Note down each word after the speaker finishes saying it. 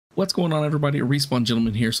What's going on, everybody? Respawn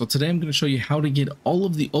Gentleman here. So today I'm going to show you how to get all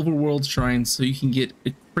of the overworld shrines so you can get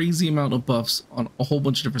a crazy amount of buffs on a whole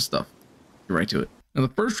bunch of different stuff. Get right to it. Now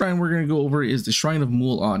the first shrine we're going to go over is the Shrine of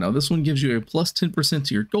Moon Orb. Now this one gives you a plus 10%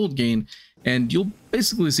 to your gold gain, and you'll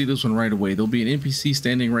basically see this one right away. There'll be an NPC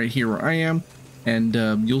standing right here where I am, and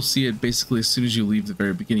you'll see it basically as soon as you leave the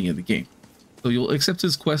very beginning of the game. So you'll accept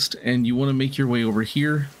his quest and you want to make your way over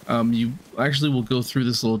here. You actually will go through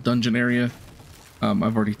this little dungeon area.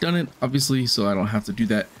 I've already done it, obviously, so I don't have to do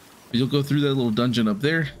that. But you'll go through that little dungeon up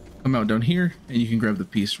there, come out down here, and you can grab the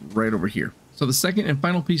piece right over here. So the second and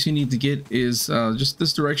final piece you need to get is just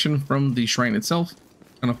this direction from the shrine itself.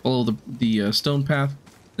 Kind of follow the stone path,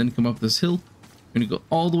 then come up this hill. You're going to go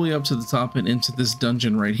all the way up to the top and into this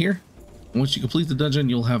dungeon right here. And once you complete the dungeon,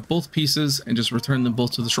 you'll have both pieces and just return them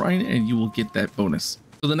both to the shrine, and you will get that bonus.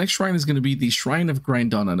 So the next shrine is going to be the Shrine of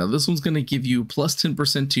Grindana. Now this one's going to give you plus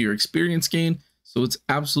 10% to your experience gain. So it's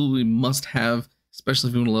absolutely must have, especially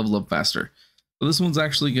if you want to level up faster. So this one's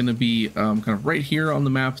actually going to be kind of right here on the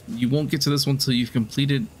map. You won't get to this one until you've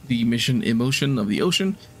completed the mission Emotion of the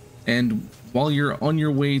Ocean. And while you're on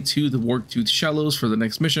your way to the Warptooth Shallows for the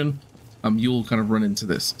next mission, you'll kind of run into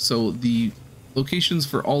this. So the locations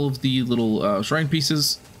for all of the little shrine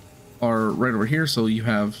pieces are right over here. So you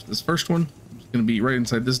have this first one, it's going to be right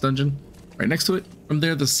inside this dungeon, right next to it. From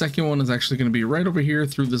there, the second one is actually going to be right over here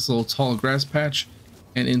through this little tall grass patch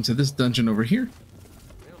and into this dungeon over here,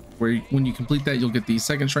 where when you complete that, you'll get the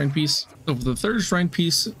second shrine piece. So for the third shrine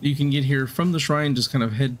piece, you can get here from the shrine, just kind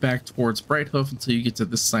of head back towards Brighthoof until you get to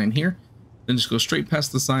this sign here. Then just go straight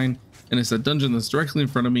past the sign, and it's a dungeon that's directly in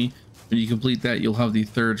front of me. When you complete that, you'll have the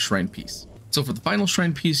third shrine piece. So for the final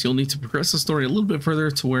shrine piece, you'll need to progress the story a little bit further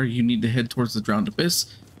to where you need to head towards the Drowned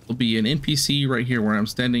Abyss. There'll be an NPC right here where I'm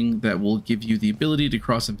standing that will give you the ability to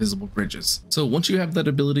cross invisible bridges. So once you have that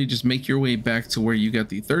ability, just make your way back to where you got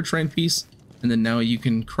the third shrine piece, and then now you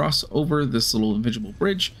can cross over this little invisible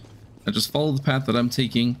bridge. Now just follow the path that I'm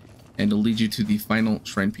taking, and it'll lead you to the final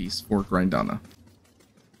shrine piece for Grindana.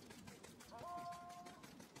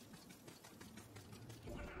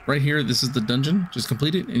 Right here, this is the dungeon. Just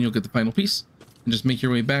complete it and you'll get the final piece, and just make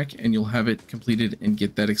your way back and you'll have it completed and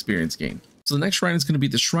get that experience gain. So the next shrine is going to be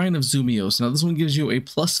the Shrine of Zumios. Now this one gives you a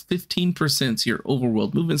plus 15% to your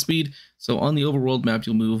overworld movement speed. So on the overworld map,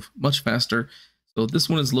 you'll move much faster. So this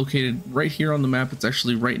one is located right here on the map. It's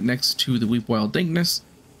actually right next to the Weep Wild Dankness.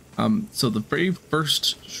 So the very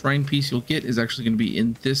first shrine piece you'll get is actually going to be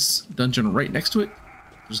in this dungeon right next to it.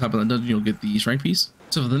 Just hop in the dungeon, you'll get the shrine piece.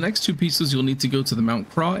 So for the next two pieces, you'll need to go to the Mount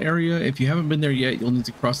Craw area. If you haven't been there yet, you'll need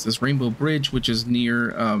to cross this rainbow bridge, which is near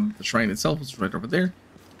the shrine itself. It's right over there.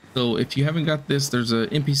 So if you haven't got this, there's a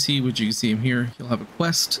NPC, which you can see him here. He'll have a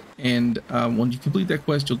quest, and when you complete that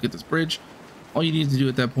quest, you'll get this bridge. All you need to do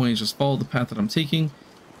at that point is just follow the path that I'm taking,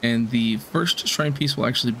 and the first shrine piece will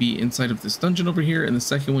actually be inside of this dungeon over here, and the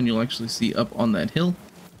second one you'll actually see up on that hill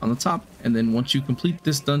on the top. And then once you complete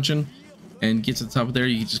this dungeon and get to the top of there,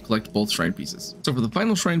 you can just collect both shrine pieces. So for the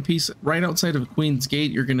final shrine piece, right outside of Queen's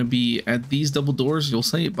Gate, you're going to be at these double doors. You'll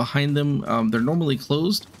see it behind them. They're normally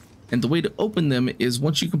closed. And the way to open them is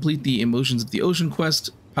once you complete the Emotions of the Ocean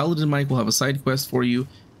quest, Paladin Mike will have a side quest for you.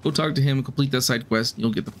 Go talk to him, complete that side quest, and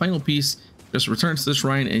you'll get the final piece. Just return to the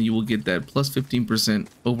shrine and you will get that plus 15%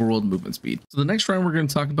 overworld movement speed. So the next shrine we're going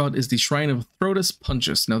to talk about is the Shrine of Throtus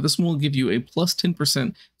Punchus. Now this one will give you a plus 10%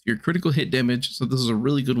 to your critical hit damage, so this is a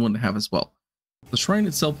really good one to have as well. The shrine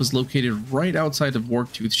itself is located right outside of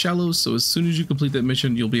Warptooth Shallows, so as soon as you complete that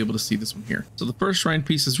mission, you'll be able to see this one here. So the first shrine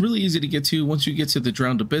piece is really easy to get to. Once you get to the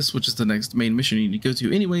Drowned Abyss, which is the next main mission you need to go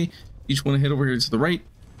to anyway, you just want to head over here to the right,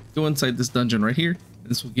 go inside this dungeon right here, and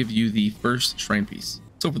this will give you the first shrine piece.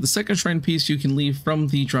 So for the second shrine piece, you can leave from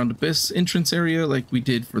the Drowned Abyss entrance area like we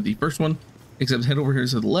did for the first one, except head over here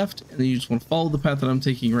to the left, and then you just want to follow the path that I'm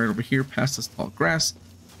taking right over here past this tall grass.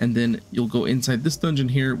 And then you'll go inside this dungeon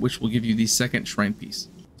here, which will give you the second shrine piece.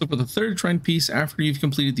 So for the third shrine piece, after you've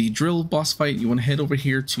completed the drill boss fight, you want to head over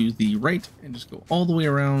here to the right and just go all the way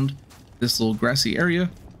around this little grassy area.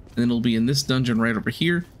 And then it'll be in this dungeon right over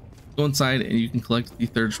here. Go inside and you can collect the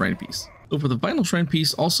third shrine piece. So for the final shrine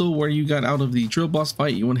piece, also where you got out of the drill boss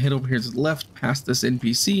fight, you want to head over here to the left past this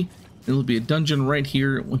NPC. And there'll be a dungeon right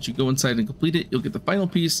here. Once you go inside and complete it, you'll get the final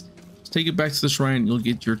piece. Take it back to the shrine, you'll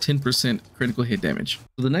get your 10% critical hit damage.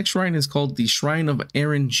 So the next shrine is called the Shrine of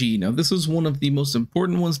RNG. Now this is one of the most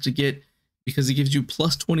important ones to get because it gives you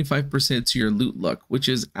plus 25% to your loot luck, which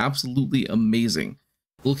is absolutely amazing.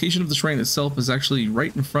 The location of the shrine itself is actually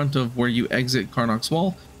right in front of where you exit Karnok's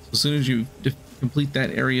Wall. So as soon as you complete that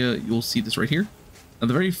area, you'll see this right here. Now,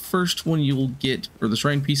 the very first one you will get, or the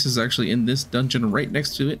shrine piece, is actually in this dungeon right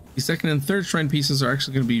next to it. The second and third shrine pieces are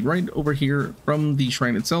actually going to be right over here from the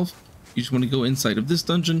shrine itself. You just want to go inside of this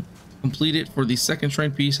dungeon, complete it for the second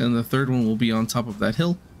shrine piece, and the third one will be on top of that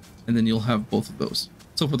hill, and then you'll have both of those.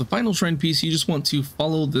 So for the final shrine piece, you just want to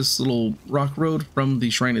follow this little rock road from the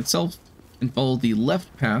shrine itself and follow the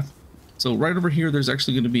left path. So right over here, there's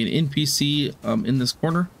actually going to be an NPC in this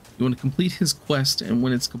corner. You want to complete his quest, and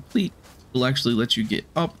when it's complete, it'll actually let you get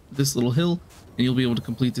up this little hill, and you'll be able to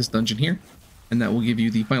complete this dungeon here, and that will give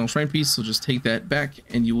you the final shrine piece. So just take that back,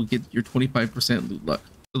 and you will get your 25% loot luck.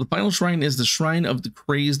 So the final shrine is the Shrine of the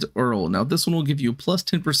Crazed Earl. Now this one will give you a plus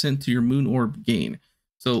 10% to your Moon Orb Gain.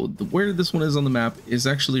 So where this one is on the map is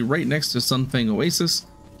actually right next to Sunfang Oasis.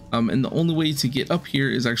 And the only way to get up here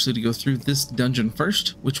is actually to go through this dungeon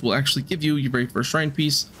first, which will actually give you your very first shrine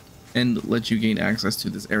piece and let you gain access to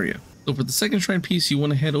this area. So for the second shrine piece, you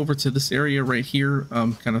want to head over to this area right here,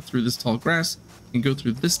 kind of through this tall grass, and go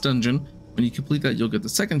through this dungeon. When you complete that, you'll get the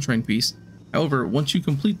second shrine piece. However, once you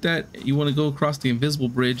complete that, you want to go across the invisible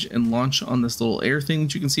bridge and launch on this little air thing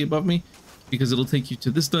that you can see above me, because it'll take you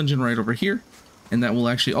to this dungeon right over here, and that will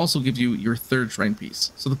actually also give you your third shrine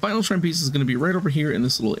piece. So the final shrine piece is going to be right over here in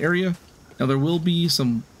this little area. Now there will be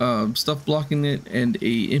some stuff blocking it and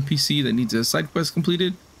a NPC that needs a side quest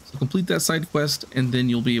completed. So complete that side quest, and then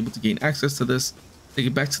you'll be able to gain access to this. Take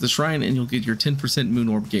it back to the shrine, and you'll get your 10% Moon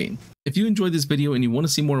Orb Gain. If you enjoyed this video and you want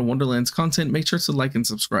to see more Wonderlands content, make sure to like and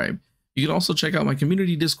subscribe. You can also check out my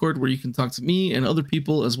community Discord, where you can talk to me and other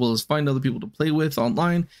people, as well as find other people to play with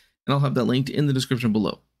online, and I'll have that linked in the description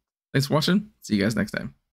below. Thanks for watching. See you guys next time.